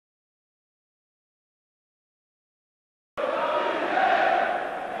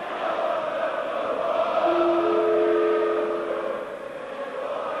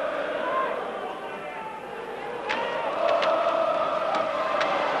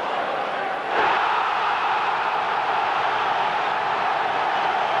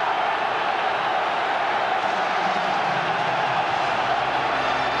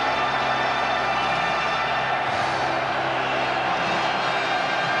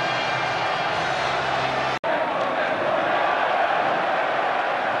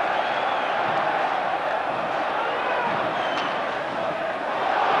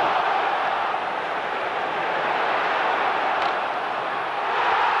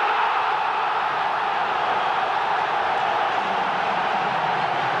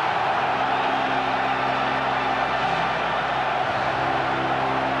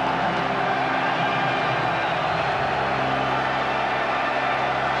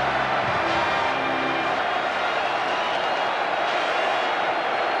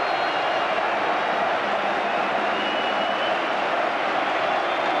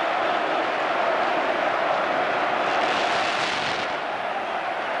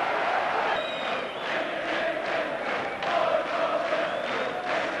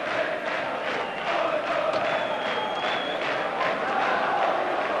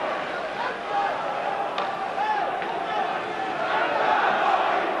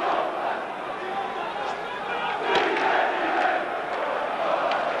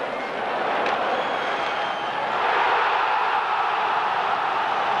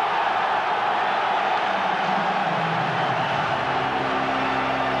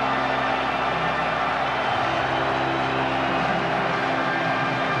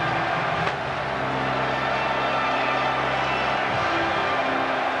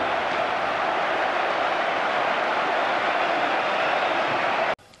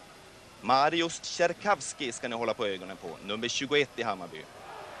Mariusz Czerkawski ska ni hålla på ögonen på. Nummer 21 i Hammarby.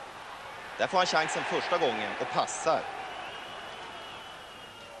 Där får han chansen första gången och passar.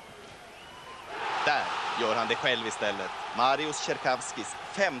 Där gör han det själv istället. Mariusz Czerkawskis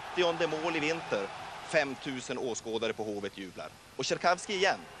 50:e mål i vinter. 5000 åskådare på Hovet jublar. Och Czerkawski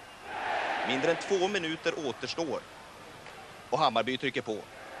igen. Mindre än 2 minuter återstår. Och Hammarby trycker på.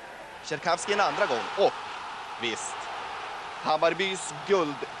 Czerkawski en andra gång. Och visst. Hammarbys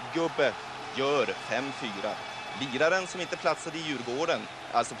guldgubbe gör 5-4. Liraren som inte platsade i Djurgården,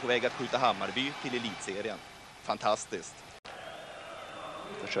 alltså på väg att skjuta Hammarby till elitserien. Fantastiskt.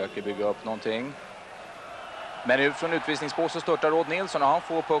 Försöker bygga upp någonting. Men ut från utvisningsbås så störtar Rod Nilsson och han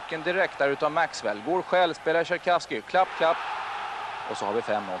får pucken direkt där utav Maxwell. Går själv, spelar Czerkawski. Klapp. Och så har vi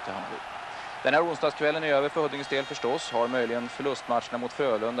 5-0 till Hammarby. Den här onsdagskvällen är över för Huddinges del förstås. Har möjligen förlustmatcherna mot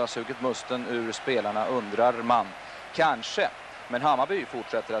Frölunda sugit musten ur spelarna, undrar man. Kanske. Men Hammarby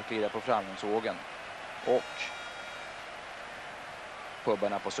fortsätter att glida på framgångsvågen. Och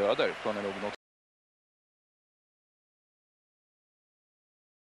pubbarna på Söder kunde nog